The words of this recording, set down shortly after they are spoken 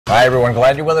Hi, everyone.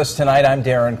 Glad you're with us tonight. I'm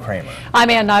Darren Kramer. I'm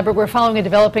Ann Nybert. We're following a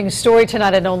developing story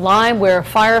tonight at Old Lyme where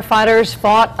firefighters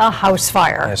fought a house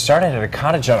fire. It started at a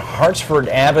cottage on Hartford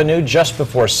Avenue just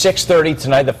before 6:30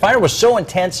 tonight. The fire was so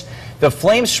intense, the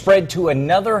flames spread to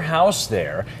another house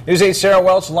there. News 8's Sarah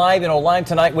Welch live in Old Lyme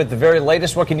tonight with the very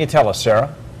latest. What can you tell us,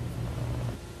 Sarah?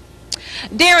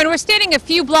 Darren, we're standing a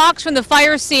few blocks from the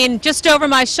fire scene, just over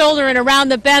my shoulder and around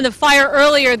the bend. The fire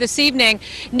earlier this evening.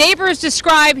 Neighbors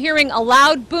describe hearing a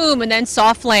loud boom and then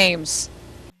saw flames.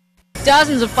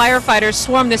 Dozens of firefighters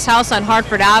swarmed this house on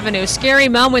Hartford Avenue. Scary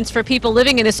moments for people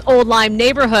living in this Old Lyme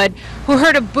neighborhood who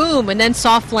heard a boom and then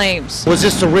saw flames. It was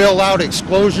just a real loud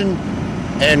explosion,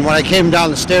 and when I came down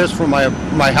the stairs from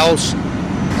my house,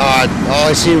 all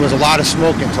I seen was a lot of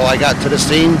smoke until I got to the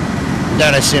scene.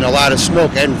 Then I seen a lot of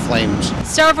smoke and flames.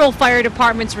 Several fire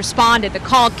departments responded. The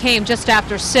call came just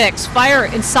after 6. Fire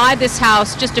inside this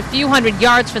house just a few hundred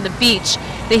yards from the beach.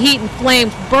 The heat and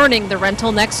flames burning the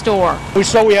rental next door. We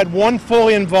saw we had one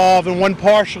fully involved and one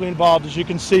partially involved, as you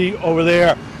can see over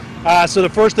there. So the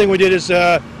first thing we did is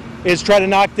try to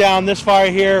knock down this fire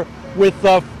here, with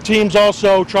teams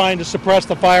also trying to suppress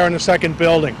the fire in the second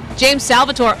building. James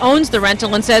Salvatore owns the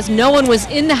rental and says no one was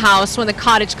in the house when the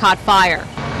cottage caught fire.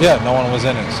 Yeah, no one was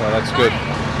in it, so that's good.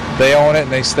 They own it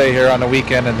and they stay here on the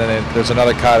weekend, and then there's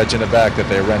another cottage in the back that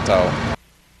they rent out.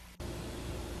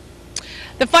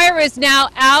 The fire is now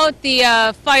out.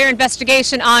 The fire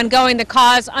investigation ongoing. The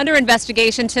cause under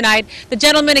investigation tonight. The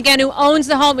gentleman, again, who owns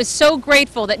the home is so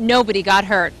grateful that nobody got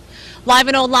hurt. Live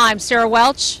in Old Lyme, Sarah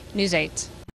Welch, News 8.